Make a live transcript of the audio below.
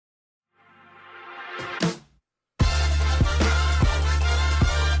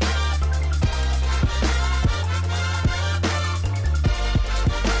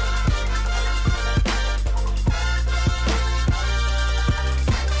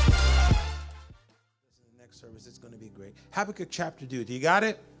great. Habakkuk chapter 2. Do you got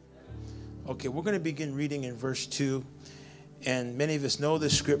it? Okay, we're going to begin reading in verse 2. And many of us know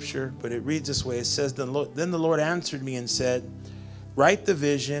this scripture, but it reads this way. It says, Then the Lord answered me and said, write the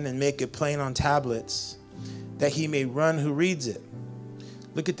vision and make it plain on tablets, that he may run who reads it.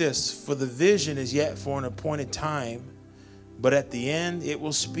 Look at this. For the vision is yet for an appointed time, but at the end it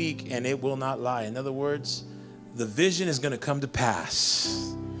will speak and it will not lie. In other words, the vision is going to come to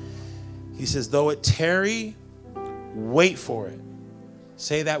pass. He says, though it tarry, wait for it.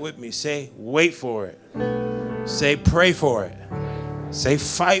 Say that with me. Say, wait for it. Say, pray for it. Say,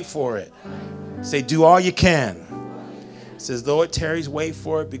 fight for it. Say, do all you can. It says, though it tarries, wait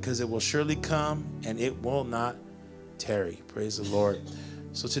for it, because it will surely come and it will not tarry. Praise the Lord.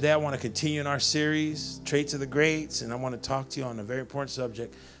 So today I want to continue in our series, Traits of the Greats, and I want to talk to you on a very important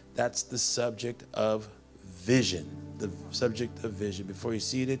subject. That's the subject of vision. The subject of vision. Before you're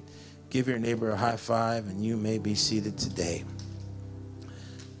seated, give your neighbor a high five, and you may be seated today.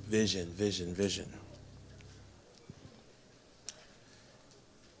 Vision, vision, vision.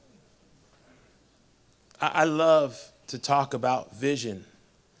 I love to talk about vision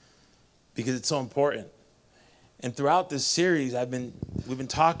because it's so important. And throughout this series, we've been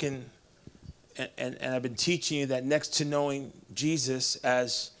talking and I've been teaching you that next to knowing Jesus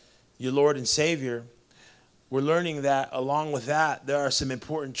as your Lord and Savior, we're learning that along with that, there are some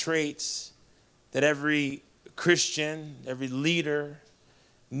important traits that every Christian, every leader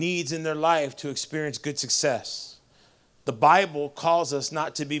needs in their life to experience good success. The Bible calls us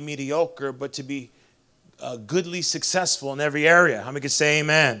not to be mediocre, but to be goodly successful in every area. How many can say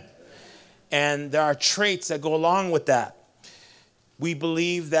amen? And there are traits that go along with that. We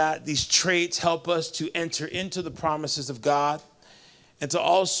believe that these traits help us to enter into the promises of God and to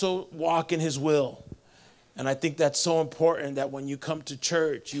also walk in his will. And I think that's so important that when you come to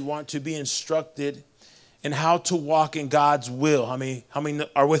church, you want to be instructed in how to walk in God's will. How many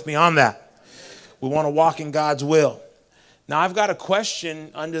are with me on that? We want to walk in God's will. Now, I've got a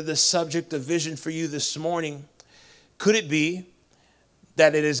question under the subject of vision for you this morning. Could it be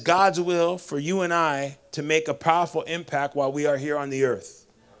that it is God's will for you and I to make a powerful impact while we are here on the earth?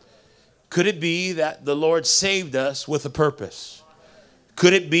 Could it be that the Lord saved us with a purpose?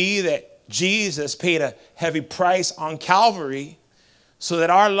 Could it be that Jesus paid a heavy price on Calvary so that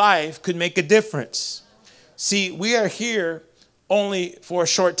our life could make a difference? See, we are here only for a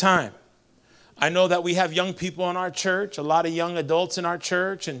short time. I know that we have young people in our church, a lot of young adults in our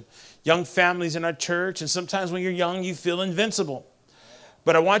church and young families in our church. And sometimes when you're young, you feel invincible.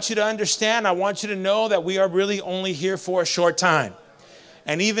 But I want you to understand, I want you to know that we are really only here for a short time.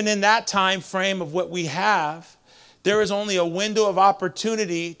 And even in that time frame of what we have, there is only a window of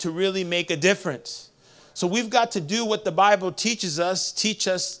opportunity to really make a difference. So we've got to do what the Bible teaches us, teach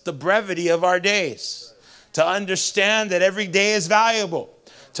us the brevity of our days, to understand that every day is valuable.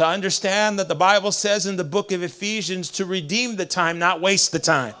 To understand that the Bible says in the book of Ephesians to redeem the time, not waste the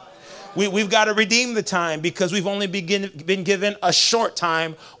time. We've got to redeem the time because we've only been given a short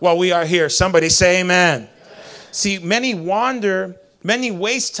time while we are here. Somebody say amen. See, many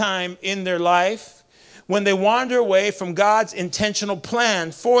waste time in their life when they wander away from God's intentional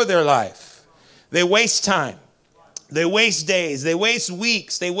plan for their life. They waste time. They waste days. They waste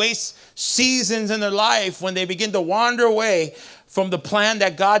weeks. They waste seasons in their life when they begin to wander away from the plan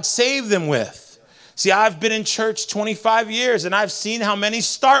that God saved them with. See, I've been in church 25 years and I've seen how many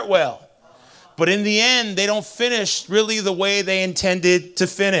start well. But in the end, they don't finish really the way they intended to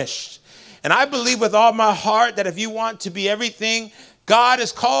finish. And I believe with all my heart that if you want to be everything God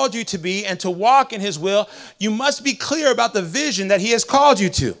has called you to be and to walk in his will, you must be clear about the vision that he has called you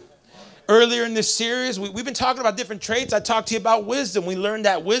to. Earlier in this series, we've been talking about different traits. I talked to you about wisdom. We learned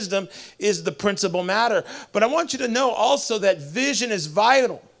that wisdom is the principal matter. But I want you to know also that vision is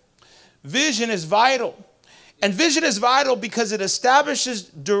vital. Vision is vital. And vision is vital because it establishes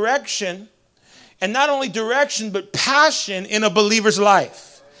direction, and not only direction, but passion in a believer's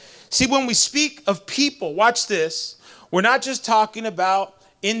life. See, when we speak of people, watch this, we're not just talking about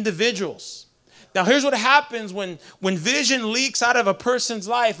individuals. Now, here's what happens when vision leaks out of a person's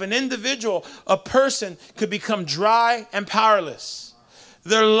life. An individual, a person, could become dry and powerless.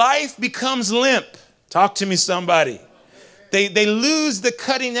 Their life becomes limp. Talk to me, somebody. They lose the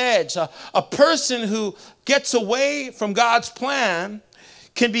cutting edge. A person who gets away from God's plan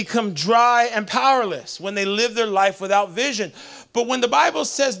can become dry and powerless when they live their life without vision. But when the Bible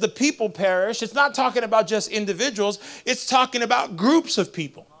says the people perish, it's not talking about just individuals. It's talking about groups of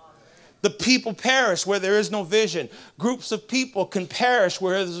people. The people perish where there is no vision. Groups of people can perish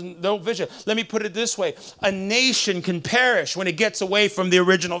where there's no vision. Let me put it this way. A nation can perish when it gets away from the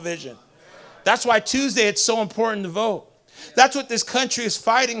original vision. That's why Tuesday it's so important to vote. That's what this country is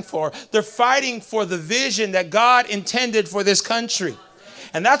fighting for. They're fighting for the vision that God intended for this country.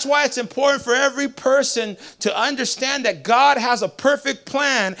 And that's why it's important for every person to understand that God has a perfect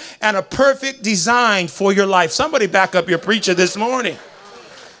plan and a perfect design for your life. Somebody back up your preacher this morning.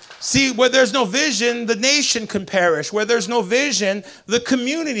 See, where there's no vision, the nation can perish. Where there's no vision, the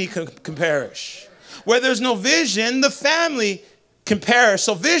community can perish. Where there's no vision, the family can perish.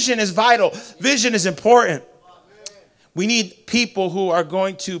 So vision is vital. Vision is important. We need people who are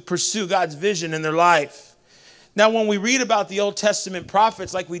going to pursue God's vision in their life. Now, when we read about the Old Testament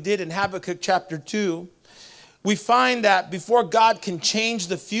prophets, like we did in Habakkuk chapter 2, we find that before God can change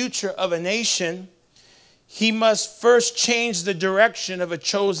the future of a nation, he must first change the direction of a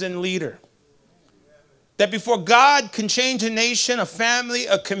chosen leader. That before God can change a nation, a family,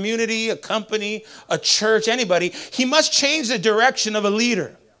 a community, a company, a church, anybody, he must change the direction of a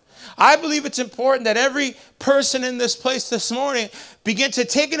leader. I believe it's important that every person in this place this morning begin to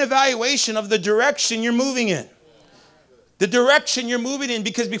take an evaluation of the direction you're moving in. The direction you're moving in,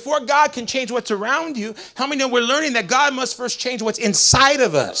 because before God can change what's around you, how many know we're learning that God must first change what's inside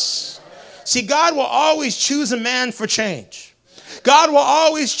of us? See, God will always choose a man for change. God will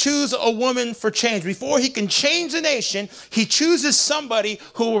always choose a woman for change. Before he can change the nation, he chooses somebody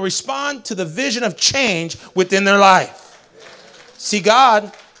who will respond to the vision of change within their life. See,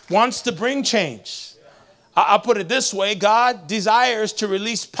 God wants to bring change. I'll put it this way. God desires to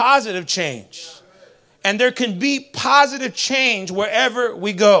release positive change. And there can be positive change wherever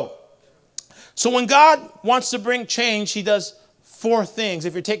we go. So when God wants to bring change, he does 4 things.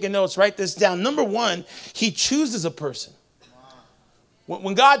 If you're taking notes, write this down. Number 1, he chooses a person.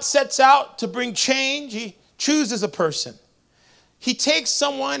 When God sets out to bring change, he chooses a person. He takes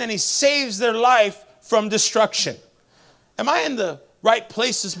someone and he saves their life from destruction. Am I in the right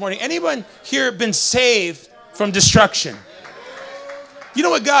place this morning? Anyone here been saved from destruction? You know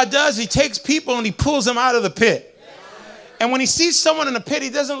what God does? He takes people and he pulls them out of the pit. And when he sees someone in a pit, he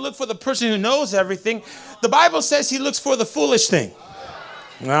doesn't look for the person who knows everything. The Bible says he looks for the foolish thing.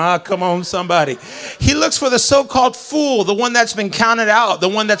 Ah, come on, somebody. He looks for the so-called fool, the one that's been counted out, the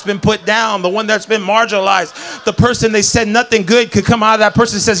one that's been put down, the one that's been marginalized, the person they said nothing good could come out of that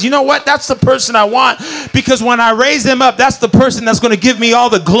person. Says, you know what? That's the person I want, because when I raise them up, that's the person that's going to give me all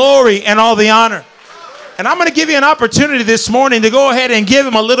the glory and all the honor. And I'm going to give you an opportunity this morning to go ahead and give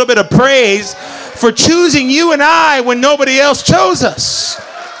him a little bit of praise for choosing you and I when nobody else chose us.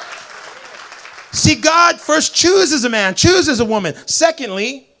 See, God first chooses a man, chooses a woman.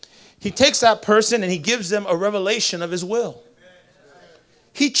 Secondly, he takes that person and he gives them a revelation of his will.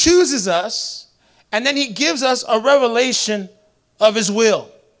 He chooses us and then he gives us a revelation of his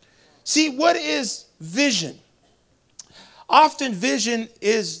will. See, what is vision? Often vision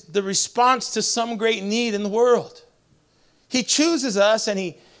is the response to some great need in the world. He chooses us and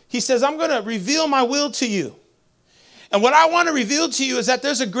he says, I'm going to reveal my will to you. And what I want to reveal to you is that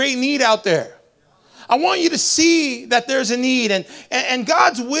there's a great need out there. I want you to see that there's a need. And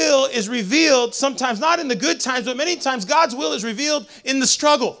God's will is revealed sometimes, not in the good times, but many times God's will is revealed in the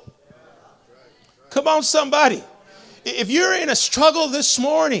struggle. Come on, somebody. If you're in a struggle this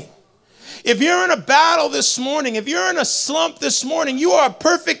morning, if you're in a battle this morning, if you're in a slump this morning, you are a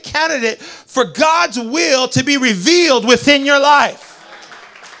perfect candidate for God's will to be revealed within your life.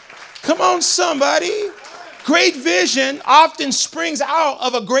 Come on, somebody. Great vision often springs out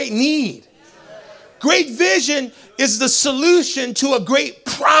of a great need. Great vision is the solution to a great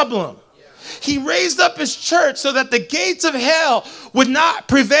problem. He raised up his church so that the gates of hell would not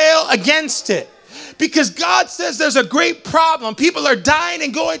prevail against it. Because God says there's a great problem. People are dying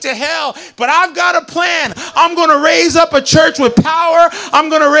and going to hell. But I've got a plan. I'm going to raise up a church with power. I'm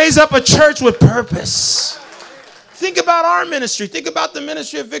going to raise up a church with purpose. Think about our ministry. Think about the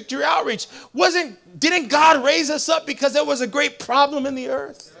ministry of Victory Outreach. Didn't God raise us up because there was a great problem in the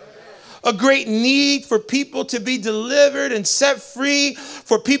earth? A great need for people to be delivered and set free,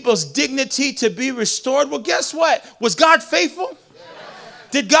 for people's dignity to be restored. Well, guess what? Was God faithful?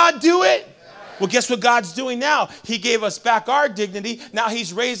 Did God do it? Well, guess what God's doing now? He gave us back our dignity. Now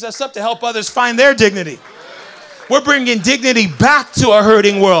he's raised us up to help others find their dignity. We're bringing dignity back to a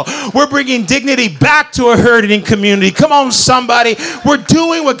hurting world. We're bringing dignity back to a hurting community. Come on, somebody. We're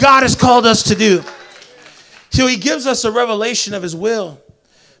doing what God has called us to do. So he gives us a revelation of his will.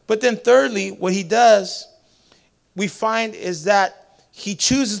 But then thirdly, what he does, we find is that he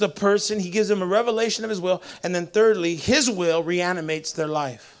chooses the person, he gives them a revelation of his will, and then thirdly, his will reanimates their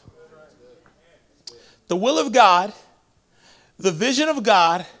life. The will of God, the vision of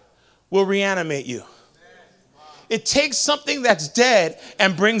God will reanimate you. It takes something that's dead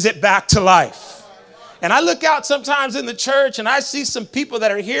and brings it back to life. And I look out sometimes in the church and I see some people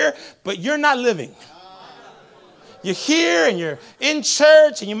that are here, but you're not living. You're here and you're in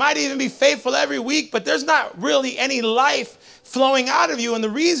church and you might even be faithful every week, but there's not really any life flowing out of you. And the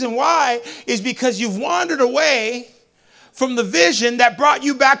reason why is because you've wandered away from the vision that brought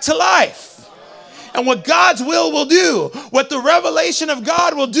you back to life. And what God's will do, what the revelation of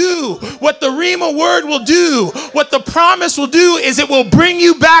God will do, what the Rhema word will do, what the promise will do is it will bring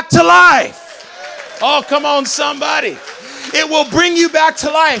you back to life. Oh, come on, somebody. It will bring you back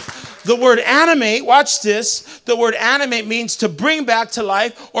to life. The word animate, watch this. The word animate means to bring back to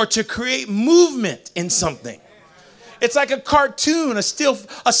life or to create movement in something. It's like a cartoon, a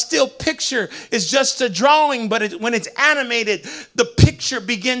still picture is just a drawing, but when it's animated, the picture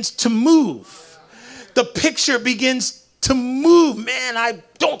begins to move. The picture begins to move. Man,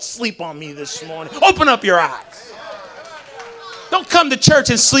 don't sleep on me this morning. Open up your eyes. Don't come to church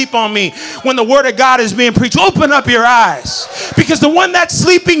and sleep on me when the word of God is being preached. Open up your eyes. Because the one that's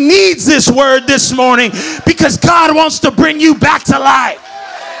sleeping needs this word this morning. Because God wants to bring you back to life.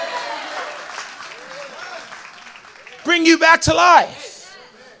 Bring you back to life.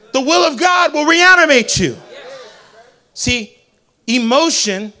 The will of God will reanimate you. See,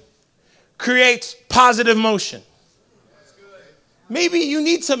 emotion creates positive motion. Maybe you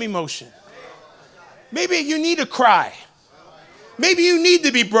need some emotion. Maybe you need to cry. Maybe you need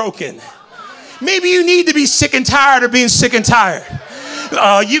to be broken. Maybe you need to be sick and tired of being sick and tired.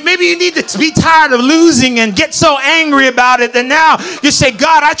 Maybe you need to be tired of losing and get so angry about it that now you say,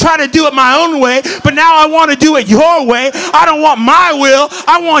 God, I try to do it my own way, but now I want to do it your way. I don't want my will.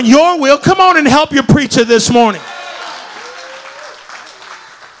 I want your will. Come on and help your preacher this morning.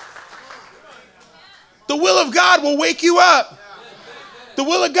 The will of God will wake you up. The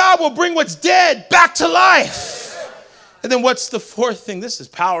will of God will bring what's dead back to life. And then what's the fourth thing? This is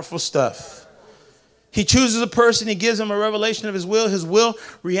powerful stuff. He chooses a person. He gives them a revelation of his will. His will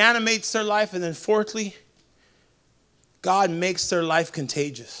reanimates their life. And then fourthly, God makes their life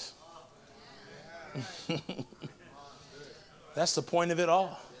contagious. That's the point of it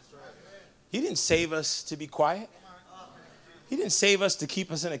all. He didn't save us to be quiet. He didn't save us to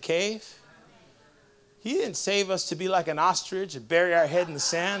keep us in a cave. He didn't save us to be like an ostrich and bury our head in the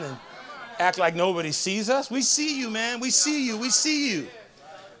sand and act like nobody sees us. We see you, man. We see you. We see you.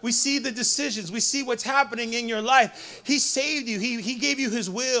 We see the decisions. We see what's happening in your life. He saved you. He gave you his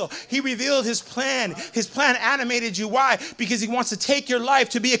will. He revealed his plan. His plan animated you. Why? Because he wants to take your life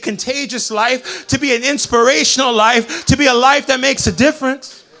to be a contagious life, to be an inspirational life, to be a life that makes a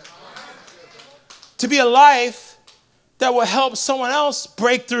difference, to be a life that will help someone else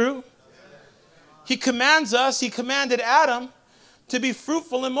break through. He commands us, he commanded Adam to be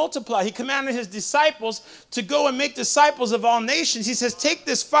fruitful and multiply. He commanded his disciples to go and make disciples of all nations. He says, take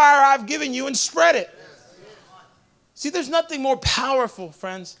this fire I've given you and spread it. See, there's nothing more powerful,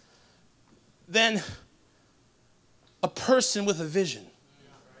 friends, than a person with a vision.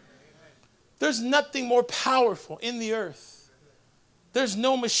 There's nothing more powerful in the earth. There's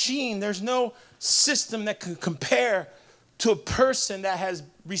no machine, there's no system that can compare to a person that has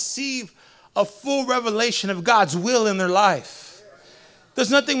received a full revelation of God's will in their life. There's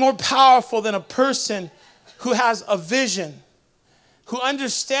nothing more powerful than a person who has a vision, who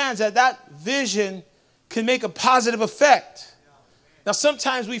understands that that vision can make a positive effect. Now,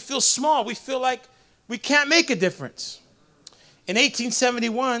 sometimes we feel small. We feel like we can't make a difference. In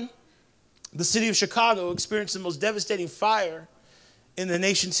 1871, the city of Chicago experienced the most devastating fire in the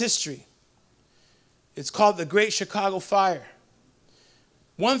nation's history. It's called the Great Chicago Fire.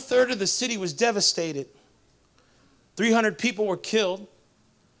 1/3 of the city was devastated. 300 people were killed.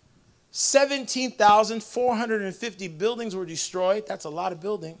 17,450 buildings were destroyed. That's a lot of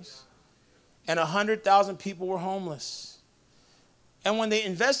buildings. And 100,000 people were homeless. And when they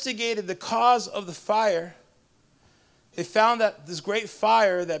investigated the cause of the fire, they found that this great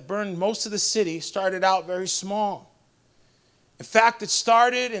fire that burned most of the city started out very small. In fact, it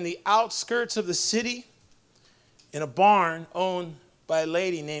started in the outskirts of the city in a barn owned by a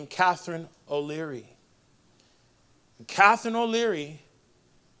lady named Catherine O'Leary. And Catherine O'Leary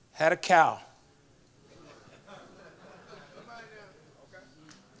had a cow.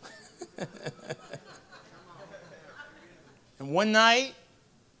 And one night,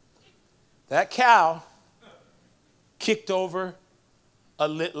 that cow kicked over a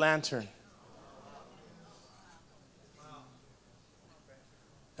lit lantern.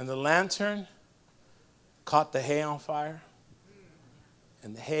 And the lantern caught the hay on fire.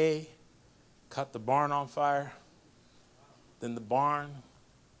 And the hay caught the barn on fire. Then the barn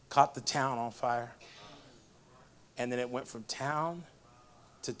caught the town on fire. And then it went from town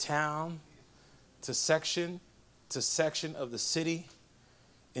to section of the city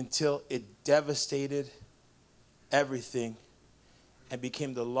until it devastated everything and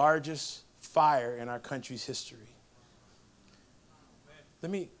became the largest fire in our country's history.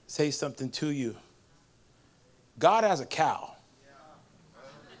 Let me say something to you. God has a cow.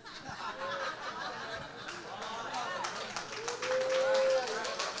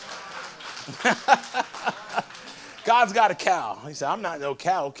 God's got a cow. He said, I'm not no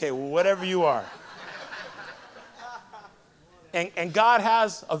cow. Okay, well, whatever you are. And God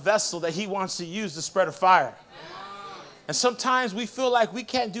has a vessel that he wants to use to spread a fire. And sometimes we feel like we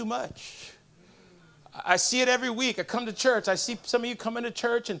can't do much. I see it every week. I come to church. I see some of you come into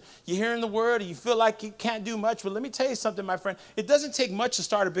church and you're hearing the word and you feel like you can't do much. But let me tell you something, my friend. It doesn't take much to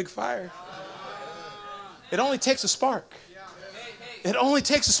start a big fire. It only takes a spark. It only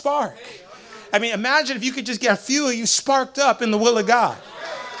takes a spark. I mean, imagine if you could just get a few of you sparked up in the will of God.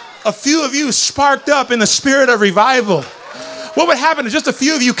 A few of you sparked up in the spirit of revival. What would happen if just a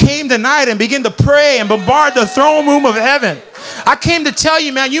few of you came tonight and began to pray and bombard the throne room of heaven? I came to tell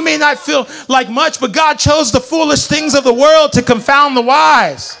you, man, you may not feel like much, but God chose the foolish things of the world to confound the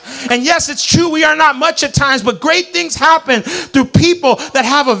wise. And yes, it's true, we are not much at times, but great things happen through people that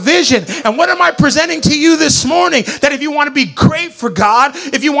have a vision. And what am I presenting to you this morning? That if you want to be great for God,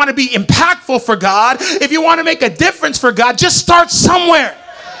 if you want to be impactful for God, if you want to make a difference for God, just start somewhere.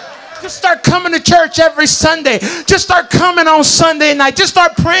 Just start coming to church every Sunday. Just start coming on Sunday night. Just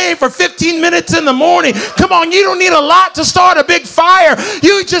start praying for 15 minutes in the morning. Come on, you don't need a lot to start a big fire.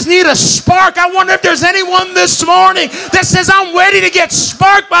 You just need a spark. I wonder if there's anyone this morning that says, I'm ready to get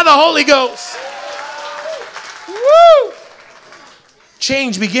sparked by the Holy Ghost. Woo!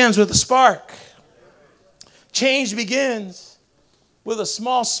 Change begins with a spark. Change begins with a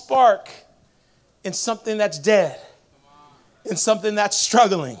small spark in something that's dead, in something that's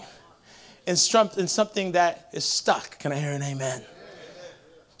struggling, in something that is stuck. Can I hear an amen?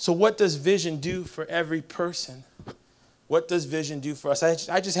 So what does vision do for every person? What does vision do for us?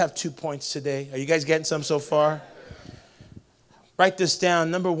 I just have 2 points today. Are you guys getting some so far? Write this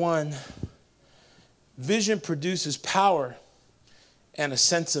down. Number 1, vision produces power and a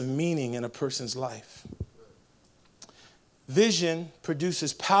sense of meaning in a person's life. Vision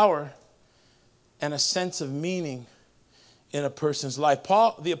produces power and a sense of meaning in a person's life.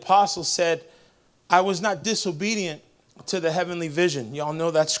 Paul, the apostle, said, I was not disobedient to the heavenly vision. Y'all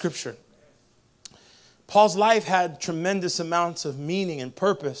know that scripture. Paul's life had tremendous amounts of meaning and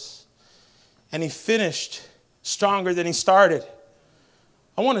purpose, and he finished stronger than he started.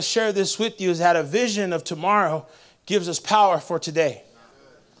 I want to share this with you, is that a vision of tomorrow gives us power for today.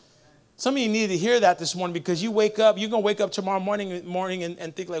 Some of you need to hear that this morning, because you wake up, you're going to wake up tomorrow morning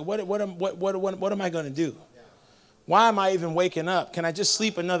and think like, what am I going to do? Why am I even waking up? Can I just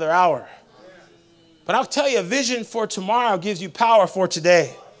sleep another hour? But I'll tell you, a vision for tomorrow gives you power for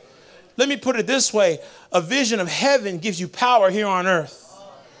today. Let me put it this way. A vision of heaven gives you power here on earth.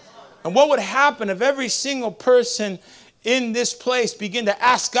 And what would happen if every single person in this place began to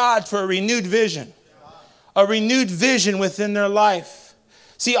ask God for a renewed vision? A renewed vision within their life.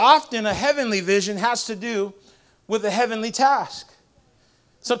 See, often a heavenly vision has to do with a heavenly task.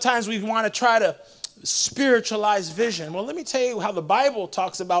 Sometimes we want to try to spiritualize vision. Well, let me tell you how the Bible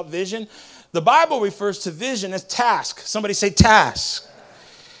talks about vision. The Bible refers to vision as task. Somebody say task.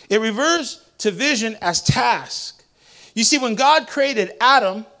 It refers to vision as task. You see, when God created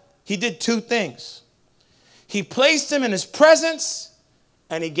Adam, he did 2 things. He placed him in his presence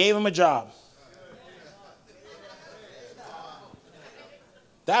and he gave him a job.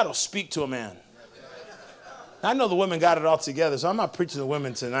 That'll speak to a man. I know the women got it all together, so I'm not preaching to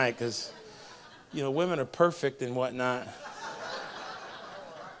women tonight because, you know, women are perfect and whatnot.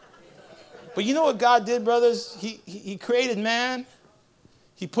 But you know what God did, brothers? He created man.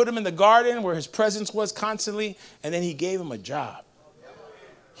 He put him in the garden where his presence was constantly, and then he gave him a job.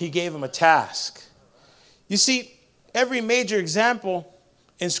 He gave him a task. You see, every major example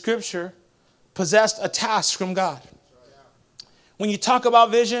in Scripture possessed a task from God. When you talk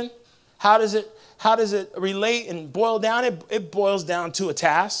about vision, how does it relate and boil down? It boils down to a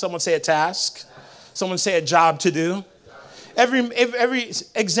task. Someone say a task. Someone say a job to do. Every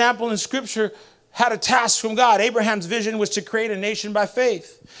example in Scripture had a task from God. Abraham's vision was to create a nation by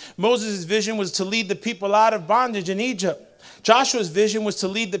faith. Moses' vision was to lead the people out of bondage in Egypt. Joshua's vision was to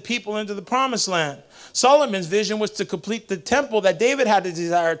lead the people into the promised land. Solomon's vision was to complete the temple that David had a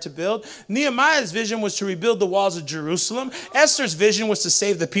desire to build. Nehemiah's vision was to rebuild the walls of Jerusalem. Esther's vision was to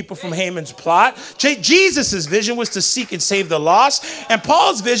save the people from Haman's plot. Jesus' vision was to seek and save the lost. And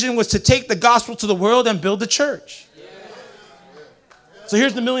Paul's vision was to take the gospel to the world and build the church. So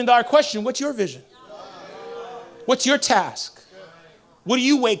here's the $1 million question. What's your vision? What's your task? What do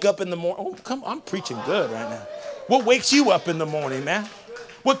you wake up in the morning? Oh, come on, I'm preaching good right now. What wakes you up in the morning, man?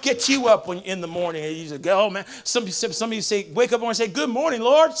 What gets you up when in the morning? You just go, oh, man. Some of you say, wake up and say, good morning,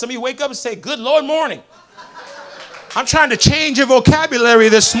 Lord. Some of you wake up and say, good Lord morning. I'm trying to change your vocabulary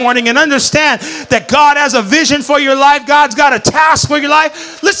this morning and understand that God has a vision for your life. God's got a task for your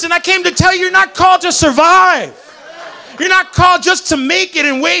life. Listen, I came to tell you, you're not called to survive. You're not called just to make it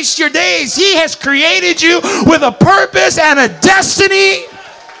and waste your days. He has created you with a purpose and a destiny.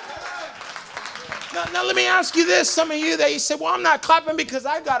 Now let me ask you this. Some of you that you say, well, I'm not clapping because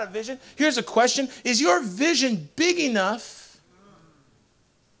I've got a vision. Here's a question. Is your vision big enough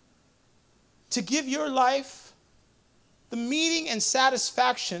to give your life the meaning and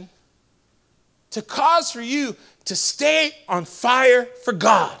satisfaction to cause for you to stay on fire for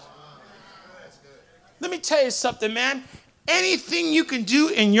God? Let me tell you something, man. Anything you can do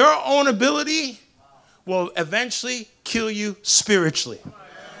in your own ability will eventually kill you spiritually.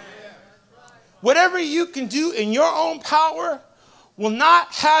 Whatever you can do in your own power will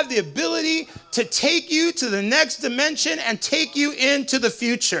not have the ability to take you to the next dimension and take you into the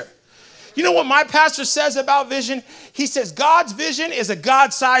future. You know what my pastor says about vision? He says God's vision is a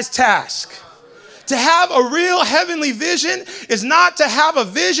God-sized task. To have a real heavenly vision is not to have a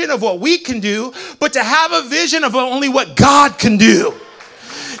vision of what we can do, but to have a vision of only what God can do.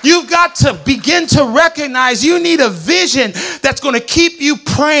 You've got to begin to recognize you need a vision that's going to keep you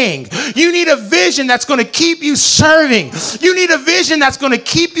praying. You need a vision that's going to keep you serving. You need a vision that's going to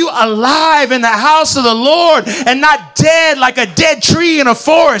keep you alive in the house of the Lord and not dead like a dead tree in a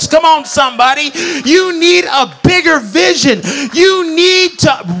forest. Come on, somebody. You need a bigger vision. You need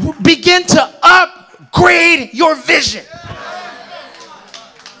to begin to upgrade your vision.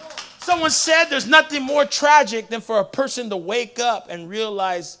 Someone said there's nothing more tragic than for a person to wake up and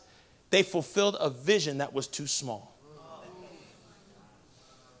realize they fulfilled a vision that was too small.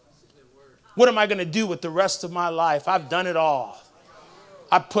 What am I going to do with the rest of my life? I've done it all.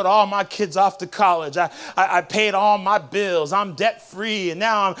 I put all my kids off to college. I paid all my bills. I'm debt free. And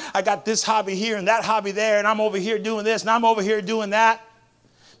now I got this hobby here and that hobby there. And I'm over here doing this and I'm over here doing that.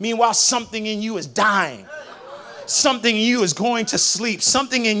 Meanwhile, something in you is dying. Something in you is going to sleep.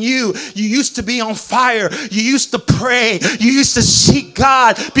 Something in you used to be on fire. You used to pray. You used to seek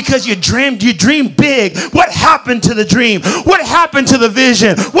God because you dreamed big. What happened to the dream? What happened to the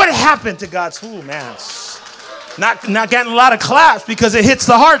vision? What happened to God's, ooh, man. Not getting a lot of claps because it hits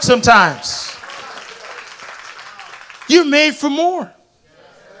the heart sometimes. You're made for more.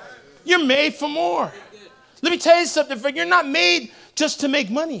 You're made for more. Let me tell you something, friend. You're not made just to make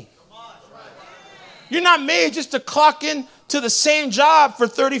money. You're not made just to clock in to the same job for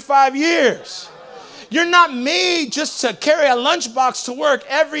 35 years. You're not made just to carry a lunchbox to work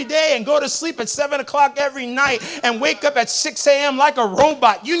every day and go to sleep at 7 o'clock every night and wake up at 6 a.m. like a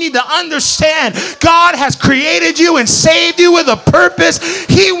robot. You need to understand God has created you and saved you with a purpose.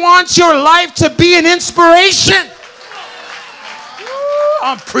 He wants your life to be an inspiration.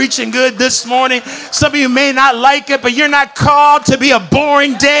 I'm preaching good this morning. Some of you may not like it, but you're not called to be a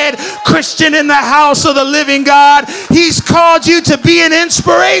boring, dead Christian in the house of the living God. He's called you to be an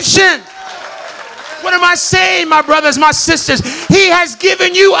inspiration. What am I saying, my brothers, my sisters? He has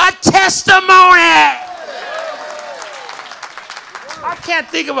given you a testimony. I can't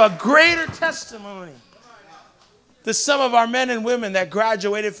think of a greater testimony than some of our men and women that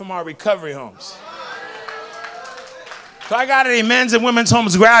graduated from our recovery homes. So I got any men's and women's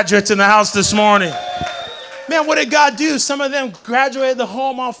homes graduates in the house this morning. Man, what did God do? Some of them graduated the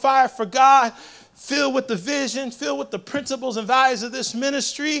home on fire for God, filled with the vision, filled with the principles and values of this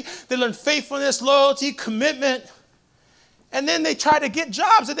ministry. They learned faithfulness, loyalty, commitment. And then they tried to get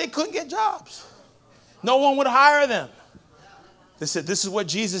jobs and they couldn't get jobs. No one would hire them. They said, this is what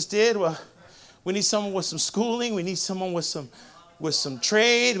Jesus did. Well, we need someone with some schooling. We need someone with some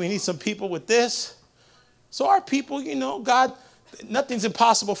trade. We need some people with this. So our people, you know, God, nothing's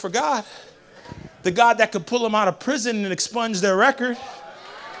impossible for God. The God that could pull them out of prison and expunge their record.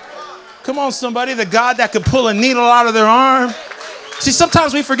 Come on, somebody. The God that could pull a needle out of their arm. See,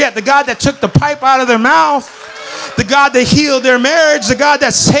 sometimes we forget the God that took the pipe out of their mouth. The God that healed their marriage. The God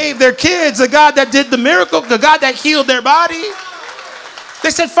that saved their kids. The God that did the miracle. The God that healed their body.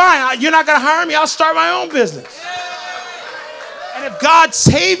 They said, fine, you're not going to hire me. I'll start my own business. And if God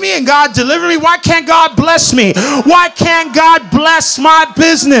saved me and God delivered me, why can't God bless me? Why can't God bless my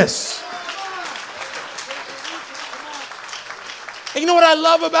business? And you know what I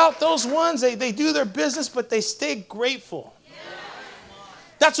love about those ones? They do their business, but they stay grateful.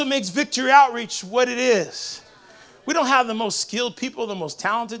 That's what makes Victory Outreach what it is. We don't have the most skilled people, the most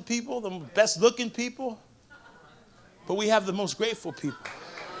talented people, the best looking people, but we have the most grateful people.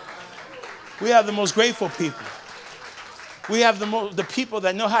 We have the most grateful people. We have the people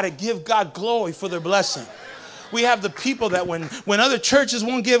that know how to give God glory for their blessing. We have the people that when other churches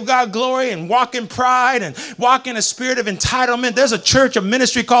won't give God glory and walk in pride and walk in a spirit of entitlement, there's a church, a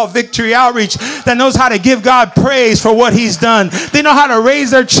ministry called Victory Outreach that knows how to give God praise for what he's done. They know how to raise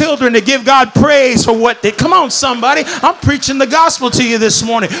their children to give God praise for what they... Come on, somebody. I'm preaching the gospel to you this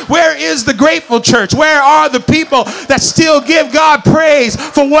morning. Where is the grateful church? Where are the people that still give God praise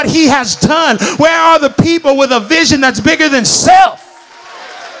for what he has done? Where are the people with a vision that's bigger than self?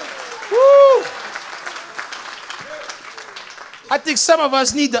 Woo! I think some of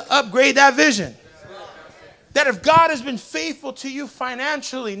us need to upgrade that vision. That if God has been faithful to you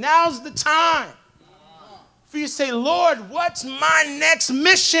financially, now's the time for you to say, Lord, what's my next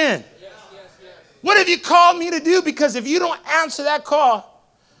mission? What have you called me to do? Because if you don't answer that call,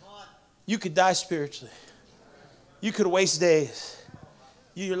 you could die spiritually. You could waste days.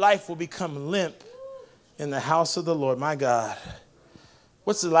 Your life will become limp in the house of the Lord. My God.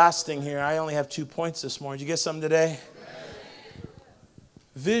 What's the last thing here? I only have 2 points this morning. Did you get something today?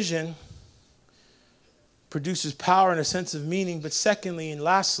 Vision produces power and a sense of meaning. But secondly and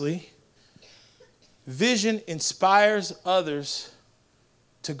lastly, vision inspires others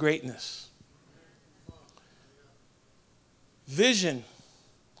to greatness. Vision,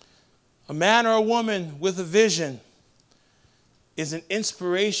 a man or a woman with a vision, is an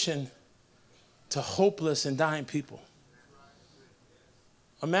inspiration to hopeless and dying people.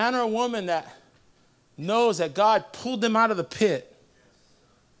 A man or a woman that knows that God pulled them out of the pit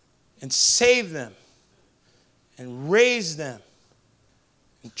and saved them and raised them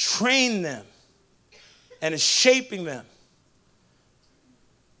and trained them and is shaping them.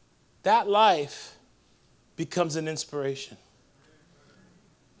 That life becomes an inspiration.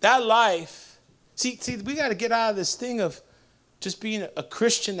 That life, see, we got to get out of this thing of just being a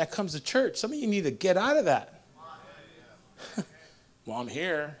Christian that comes to church. Some of you need to get out of that. Well, I'm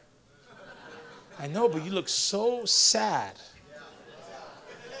here. I know, but you look so sad.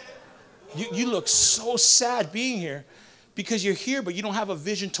 You look so sad being here because you're here, but you don't have a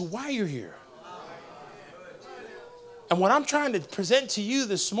vision to why you're here. And what I'm trying to present to you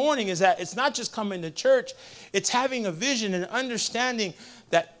this morning is that it's not just coming to church. It's having a vision and understanding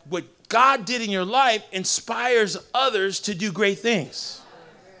that what God did in your life inspires others to do great things.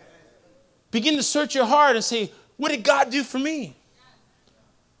 Begin to search your heart and say, what did God do for me?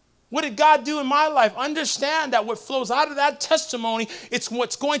 What did God do in my life? Understand that what flows out of that testimony, it's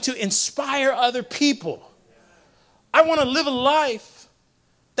what's going to inspire other people. I want to live a life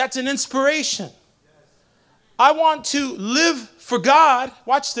that's an inspiration. I want to live for God,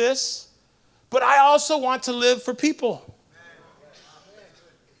 watch this, but I also want to live for people.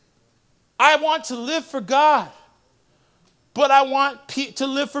 I want to live for God, but I want to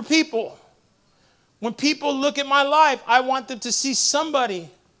live for people. When people look at my life, I want them to see somebody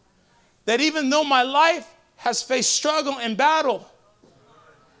that even though my life has faced struggle and battle,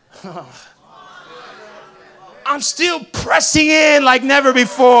 I'm still pressing in like never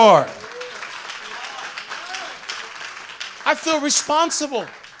before. I feel responsible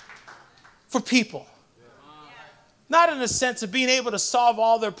for people. Not in a sense of being able to solve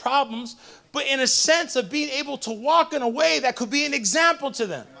all their problems, but in a sense of being able to walk in a way that could be an example to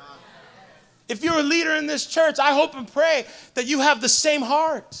them. If you're a leader in this church, I hope and pray that you have the same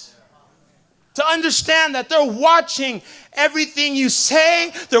heart. To understand that they're watching everything you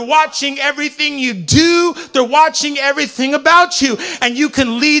say. They're watching everything you do. They're watching everything about you. And you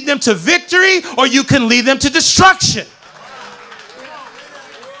can lead them to victory or you can lead them to destruction.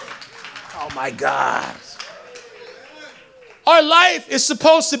 Oh my God. Our life is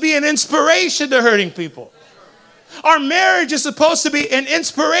supposed to be an inspiration to hurting people. Our marriage is supposed to be an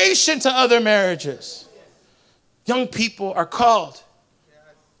inspiration to other marriages. Young people are called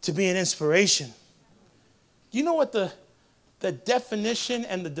to be an inspiration. You know what the definition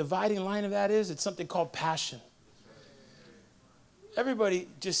and the dividing line of that is? It's something called passion. Everybody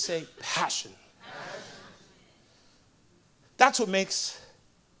just say passion. That's what makes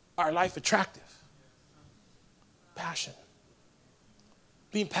our life attractive. Passion.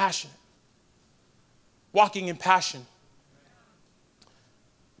 Being passionate. Walking in passion.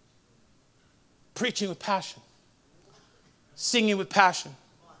 Preaching with passion. Singing with passion.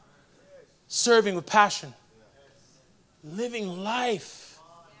 Serving with passion. Living life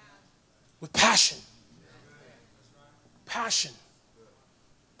with passion. Passion.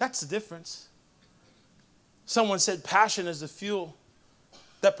 That's the difference. Someone said passion is the fuel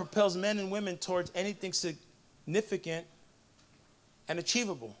that propels men and women towards anything significant and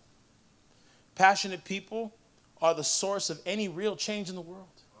achievable. Passionate people are the source of any real change in the world.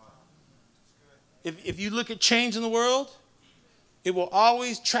 If you look at change in the world, it will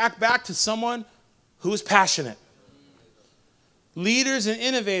always track back to someone who is passionate. Leaders and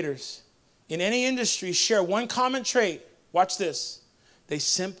innovators in any industry share one common trait. Watch this. They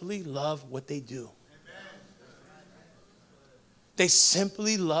simply love what they do. They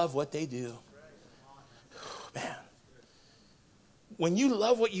simply love what they do. Man, when you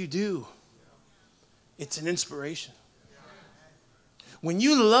love what you do, it's an inspiration. When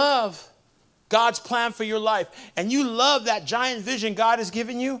you love God's plan for your life and you love that giant vision God has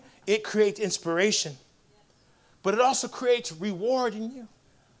given you, it creates inspiration. But it also creates reward in you.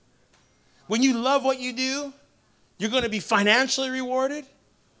 When you love what you do, you're going to be financially rewarded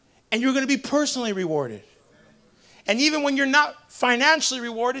and you're going to be personally rewarded. And even when you're not financially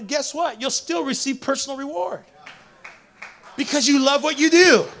rewarded, guess what? You'll still receive personal reward because you love what you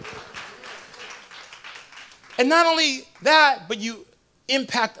do. And not only that, but you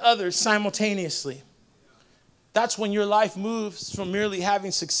impact others simultaneously. That's when your life moves from merely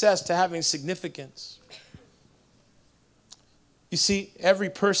having success to having significance. You see,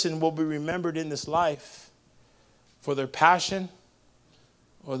 every person will be remembered in this life for their passion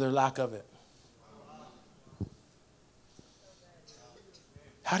or their lack of it.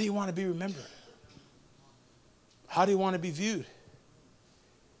 How do you want to be remembered? How do you want to be viewed?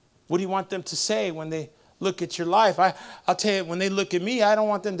 What do you want them to say when they look at your life? I'll tell you, when they look at me, I don't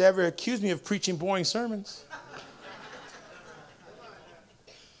want them to ever accuse me of preaching boring sermons.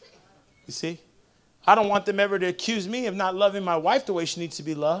 You see? I don't want them ever to accuse me of not loving my wife the way she needs to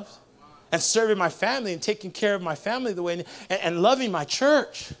be loved, and serving my family and taking care of my family the way, and loving my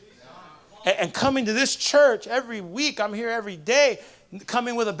church. And coming to this church every week, I'm here every day,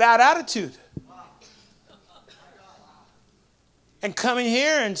 coming with a bad attitude. And coming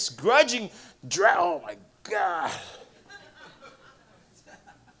here and grudging, oh my God.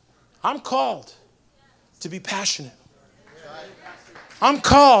 I'm called to be passionate. I'm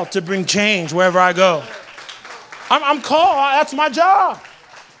called to bring change wherever I go. I'm called. That's my job.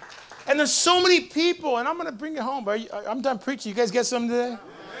 And there's so many people, and I'm going to bring it home. I'm done preaching. You guys get something today?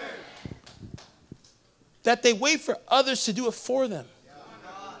 That they wait for others to do it for them.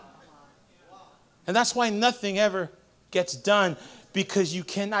 And that's why nothing ever gets done, because you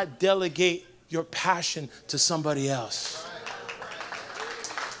cannot delegate your passion to somebody else.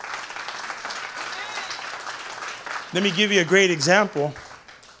 Let me give you a great example.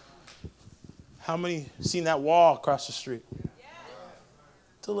 How many seen that wall across the street?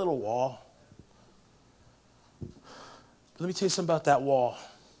 It's a little wall. But let me tell you something about that wall.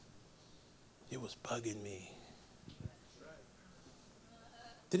 It was bugging me.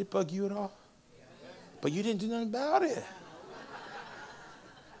 Did it bug you at all? But you didn't do nothing about it.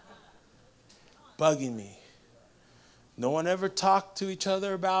 Bugging me. No one ever talked to each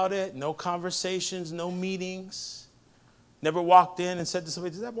other about it. No conversations, no meetings. Never walked in and said to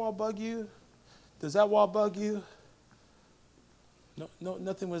somebody, does that wall bug you? Does that wall bug you? No,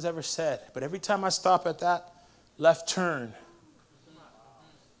 nothing was ever said. But every time I stop at that left turn,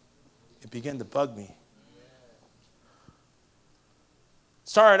 it began to bug me.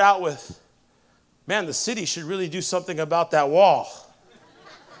 Started out with, man, the city should really do something about that wall.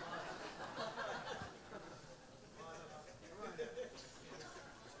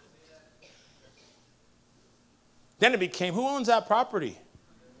 Then it became, who owns that property?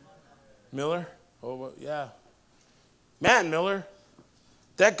 Miller? Oh, well, yeah. Man, Miller,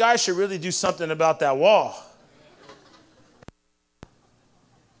 that guy should really do something about that wall.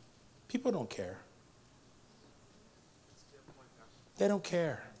 People don't care. They don't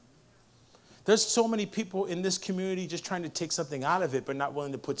care. There's so many people in this community just trying to take something out of it, but not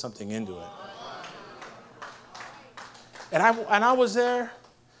willing to put something into it. And I was there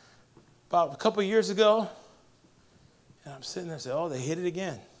about a couple of years ago, and I'm sitting there and say, oh, they hit it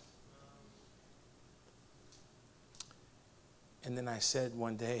again. And then I said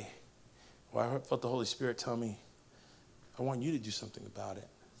one day, well, I felt the Holy Spirit tell me, I want you to do something about it.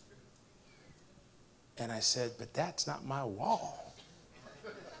 And I said, but that's not my wall.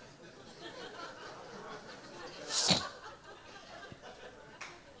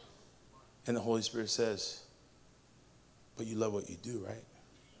 And the Holy Spirit says, but you love what you do, right?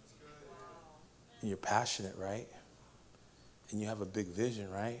 And you're passionate, right? and you have a big vision,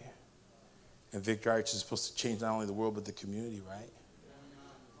 right? And Victory Outreach is supposed to change not only the world, but the community, right?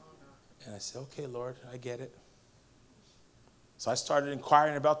 And I said, okay, Lord, I get it. So I started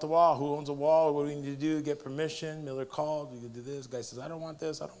inquiring about the wall. Who owns a wall? What do we need to do? Get permission. Miller called. We could do this. The guy says, I don't want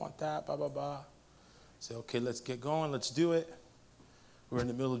this. I don't want that. Blah, blah, blah. I said, okay, let's get going. Let's do it. We're in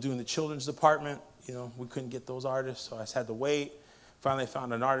the middle of doing the children's department. You know, we couldn't get those artists, so I just had to wait. Finally, I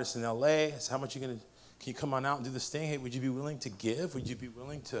found an artist in L.A. I said, how much are you going to, can you come on out and do this thing? Hey, would you be willing to give? Would you be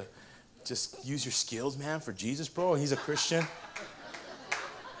willing to just use your skills, man, for Jesus, bro? He's a Christian.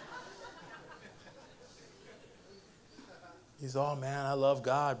 He's all, man, I love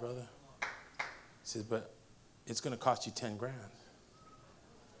God, brother. He says, but it's going to cost you 10 grand.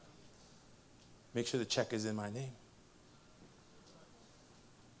 Make sure the check is in my name.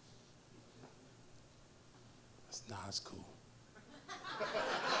 I said, nah, it's cool.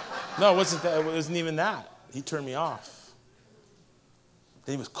 No, it wasn't that. It wasn't even that. He turned me off.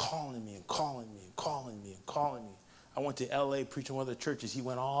 Then he was calling me and calling me and calling me and calling me. I went to L.A. preaching one of the churches. He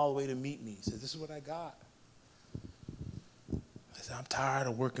went all the way to meet me. He said, this is what I got. I said, I'm tired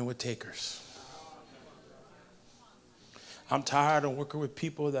of working with takers. I'm tired of working with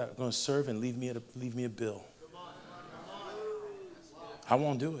people that are going to serve and leave me a bill. I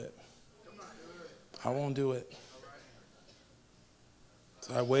won't do it. I won't do it.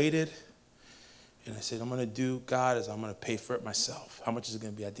 So I waited, and I said, I'm going to do, God, is I'm going to pay for it myself. How much is it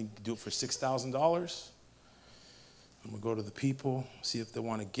going to be? I think you can do it for $6,000. I'm going to go to the people, see if they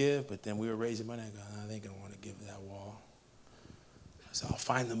want to give, but then we were raising money. I go, no, they ain't going to want to give that wall. I said, I'll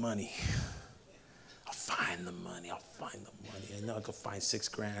find the money. I'll find the money. I'll find the money. I know I could find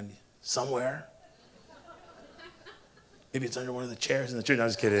 $6 grand somewhere. Maybe it's under one of the chairs in the church. No, I'm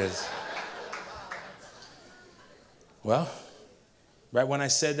just kidding. Well, right when I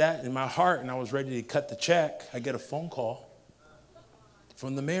said that in my heart and I was ready to cut the check, I get a phone call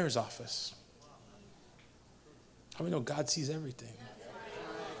from the mayor's office. How many know God sees everything?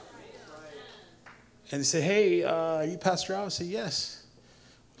 And they say, hey, are you Pastor Al? I said, yes.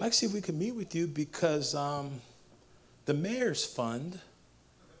 I'd like to see if we can meet with you because the mayor's fund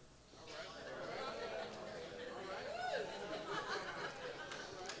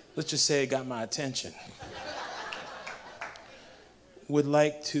let's just say it got my attention. Would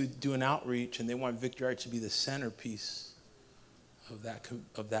like to do an outreach, and they want Victory Outreach to be the centerpiece of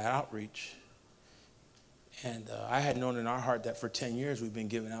that outreach. And I had known in our heart that for 10 years we've been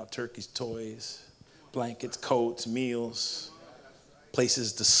giving out turkeys, toys, blankets, coats, meals,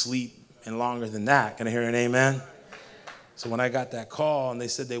 places to sleep, and longer than that. Can I hear an amen? So when I got that call and they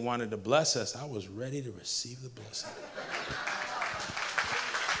said they wanted to bless us, I was ready to receive the blessing.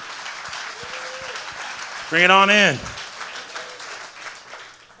 Bring it on in.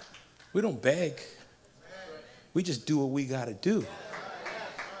 We don't beg. We just do what we got to do.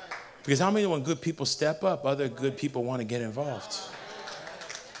 Because how many when good people step up, other good people want to get involved?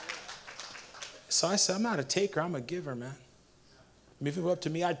 So I said, I'm not a taker, I'm a giver, man. I mean, if it were up to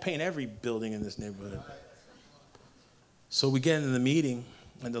me, I'd paint every building in this neighborhood. So we get into the meeting,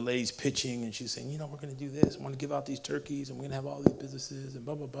 and the lady's pitching, and she's saying, you know, we're going to do this. I want to give out these turkeys, and we're going to have all these businesses, and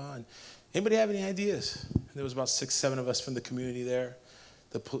blah, blah, blah. And anybody have any ideas? And there was about 6, 7 of us from the community there.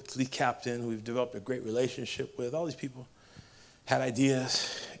 The police captain, who we've developed a great relationship with, all these people had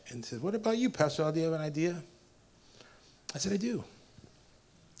ideas. And said, what about you, Pastor Al? Do you have an idea? I said, I do. You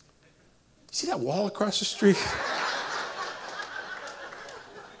see that wall across the street?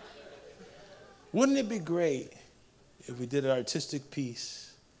 Wouldn't it be great if we did an artistic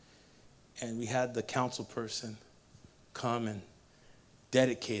piece and we had the council person come and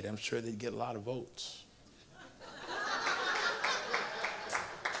dedicate? I'm sure they'd get a lot of votes.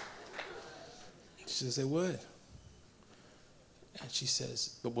 She says, they would. And she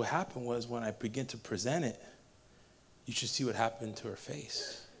says, but what happened was when I began to present it, you should see what happened to her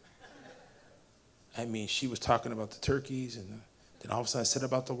face. I mean, she was talking about the turkeys, and then all of a sudden I said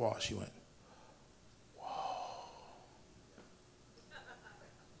about the wall. She went, whoa.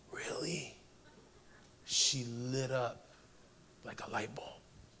 Really? She lit up like a light bulb.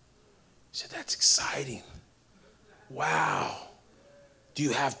 She said, that's exciting. Wow. Do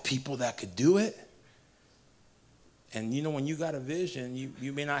you have people that could do it? And you know, when you got a vision,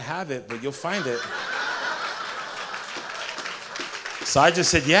 you may not have it, but you'll find it. So I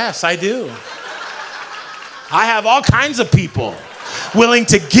just said, yes, I do. I have all kinds of people willing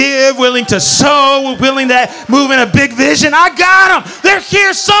to give, willing to sow, willing to move in a big vision. I got them. They're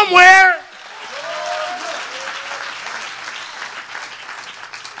here somewhere.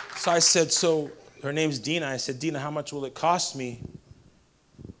 So I said, so her name's Dina. I said, Dina, how much will it cost me?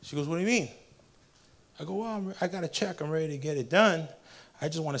 She goes, what do you mean? I go, well, I got a check. I'm ready to get it done. I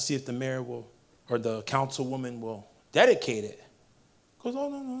just want to see if the mayor will, or the councilwoman will dedicate it. He goes, oh,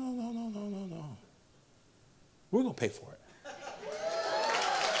 no. We're going to pay for it.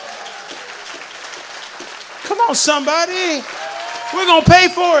 Come on, somebody. We're going to pay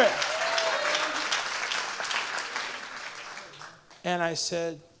for it. And I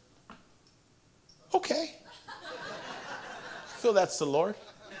said, okay. I feel that's the Lord.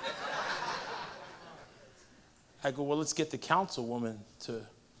 I go, well, let's get the councilwoman to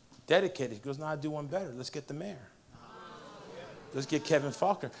dedicate it. He goes, no, I'll do one better. Let's get the mayor. Let's get Kevin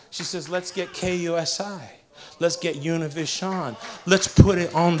Faulkner. She says, let's get KUSI. Let's get Univision. Let's put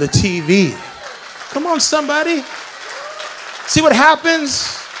it on the TV. Come on, somebody. See what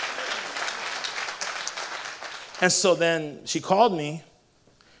happens? And so then she called me.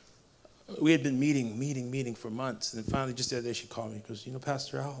 We had been meeting for months. And finally, just the other day, she called me. She goes, you know,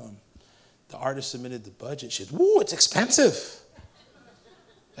 Pastor Al, the artist submitted the budget. She said, woo, it's expensive.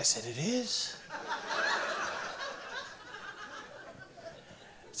 I said, it is.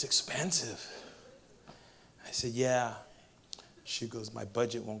 It's expensive. I said, yeah. She goes, my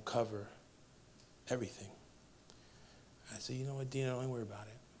budget won't cover everything. I said, you know what, Dina, don't worry about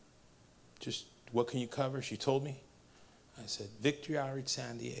it. Just what can you cover? She told me. I said, Victory Outreach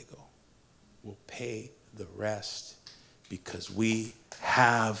San Diego will pay the rest because we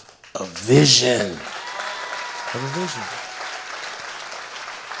have a vision. Have a vision.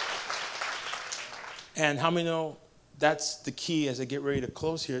 And how many know that's the key as I get ready to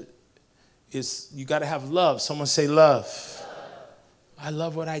close here is you got to have love. Someone say love. I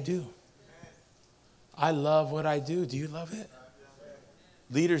love what I do. I love what I do. Do you love it?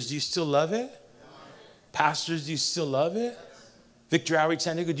 Leaders, do you still love it? Pastors, do you still love it? Victory Outreach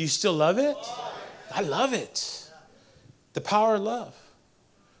San Diego, do you still love it? I love it. The power of love.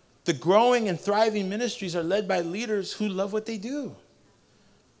 The growing and thriving ministries are led by leaders who love what they do,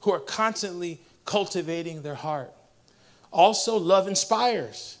 who are constantly cultivating their heart. Also, love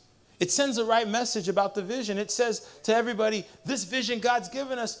inspires. It sends the right message about the vision. It says to everybody, this vision God's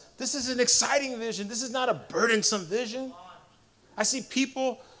given us, this is an exciting vision. This is not a burdensome vision. I see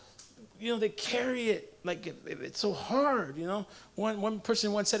people, they carry it like it's so hard, One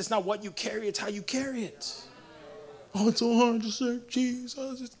person once said, it's not what you carry, it's how you carry it. Oh, it's so hard to serve Jesus.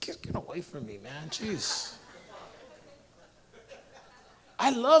 Just get away from me, man. Jeez. I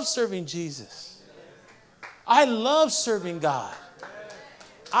love serving Jesus. I love serving God.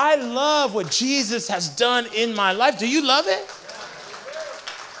 I love what Jesus has done in my life. Do you love it?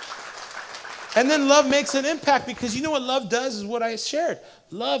 And then love makes an impact because you know what love does is what I shared.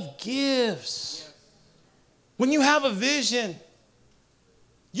 Love gives. When you have a vision,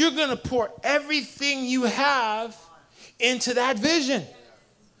 you're going to pour everything you have into that vision.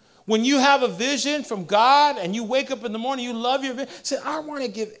 When you have a vision from God and you wake up in the morning, you love your vision. Say, I want to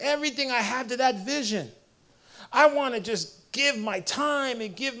give everything I have to that vision. I want to just give my time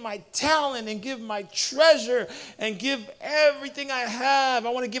and give my talent and give my treasure and give everything I have. I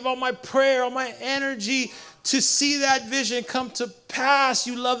want to give all my prayer, all my energy to see that vision come to pass.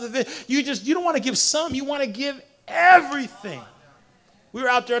 You love the vision. You don't want to give some. You want to give everything. We were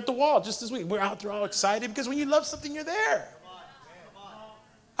out there at the wall just this week. We're out there all excited because when you love something, you're there.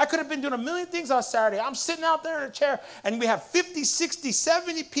 I could have been doing a million things on Saturday. I'm sitting out there in a chair, and we have 50, 60,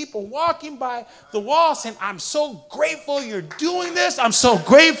 70 people walking by the wall saying, I'm so grateful you're doing this. I'm so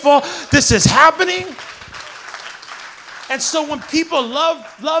grateful this is happening. And so when people love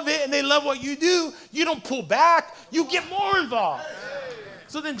it and they love what you do, you don't pull back. You get more involved.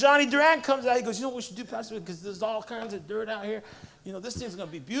 So then Johnny Duran comes out. He goes, you know what we should do, Pastor? Because there's all kinds of dirt out here. This thing's going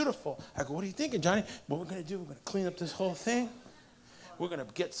to be beautiful. I go, what are you thinking, Johnny? What we're going to do, we're going to clean up this whole thing. We're going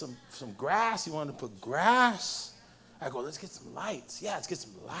to get some grass. You want to put grass? I go, let's get some lights. Yeah, let's get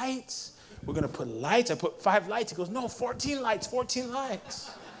some lights. We're going to put lights. I put 5 lights. He goes, no, 14 lights, 14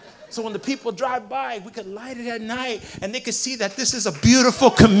 lights. So when the people drive by, we could light it at night, and they could see that this is a beautiful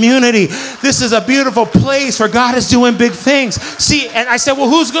community. This is a beautiful place where God is doing big things. See, and I said, well,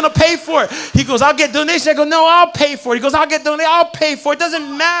 who's going to pay for it? He goes, I'll get donations. I go, no, I'll pay for it. He goes, I'll get donations. I'll pay for it. It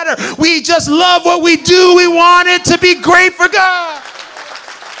doesn't matter. We just love what we do. We want it to be great for God.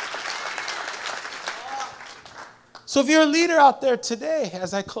 So if you're a leader out there today,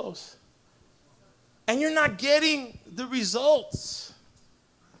 as I close, and you're not getting the results,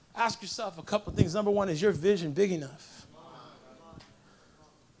 ask yourself a couple things. Number one, is your vision big enough?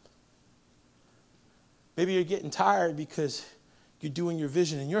 Maybe you're getting tired because you're doing your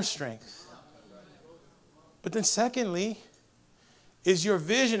vision in your strength. But then secondly, is your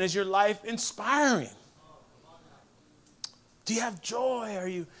vision, is your life inspiring? Do you have joy? Are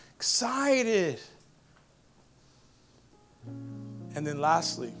you excited? And then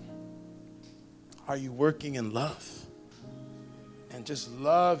lastly, are you working in love? And just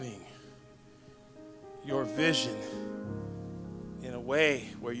loving your vision in a way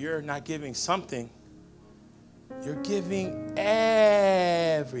where you're not giving something, you're giving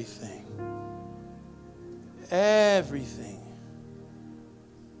everything. Everything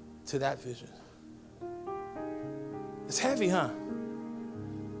to that vision. It's heavy, huh?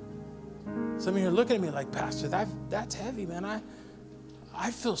 Some of you are looking at me like, Pastor, that's heavy, man. I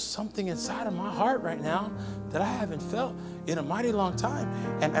feel something inside of my heart right now that I haven't felt in a mighty long time.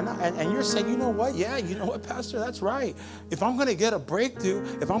 And you're saying, you know what? Yeah, you know what, Pastor? That's right. If I'm going to get a breakthrough,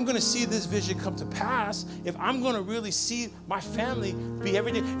 if I'm going to see this vision come to pass, if I'm going to really see my family be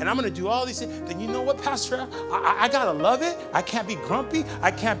everything, and I'm going to do all these things, then you know what, Pastor? I got to love it. I can't be grumpy. I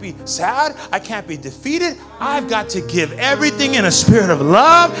can't be sad. I can't be defeated. I've got to give everything in a spirit of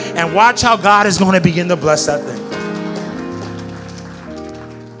love and watch how God is going to begin to bless that thing.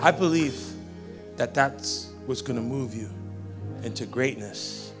 I believe that that's what's going to move you into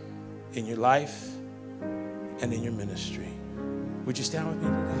greatness in your life and in your ministry. Would you stand with me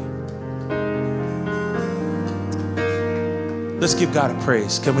today? Let's give God a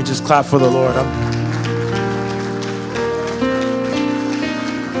praise. Can we just clap for the Lord?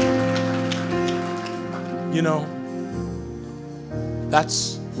 You know,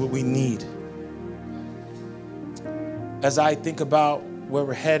 that's what we need. As I think about where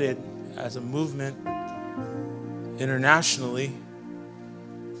we're headed as a movement internationally,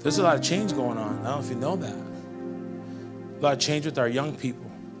 there's a lot of change going on. I don't know if you know that. A lot of change with our young people.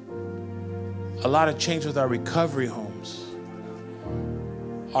 A lot of change with our recovery homes.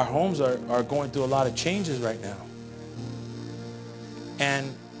 Our homes are going through a lot of changes right now.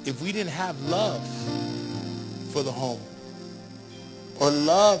 And if we didn't have love for the home or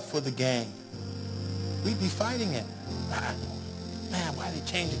love for the gang, we'd be fighting it. Man, why are they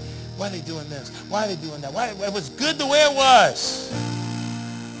changing? Why are they doing this? Why are they doing that? Why it was good the way it was.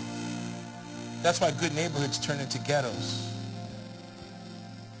 That's why good neighborhoods turn into ghettos.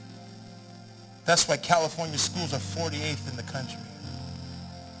 That's why California schools are 48th in the country.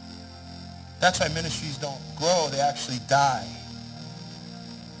 That's why ministries don't grow, they actually die.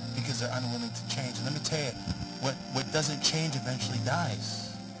 Because they're unwilling to change. And let me tell you, what doesn't change eventually dies.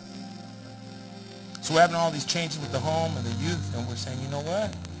 So we're having all these changes with the home and the youth, and we're saying, you know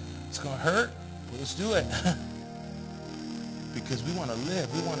what? It's going to hurt, but let's do it. Because we want to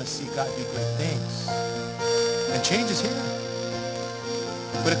live. We want to see God do great things. And change is here.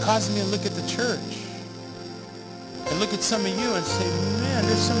 But it causes me to look at the church and look at some of you and say, man,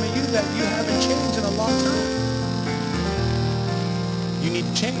 there's some of you that you haven't changed in a long time. You need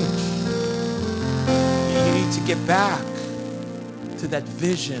to change. You need to get back to that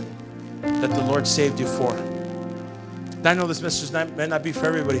vision that the Lord saved you for. I know this message may not be for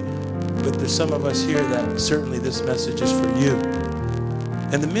everybody, but there's some of us here that certainly this message is for you.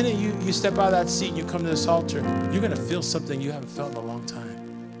 And the minute you step out of that seat and you come to this altar, you're going to feel something you haven't felt in a long time.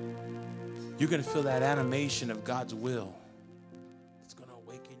 You're going to feel that animation of God's will.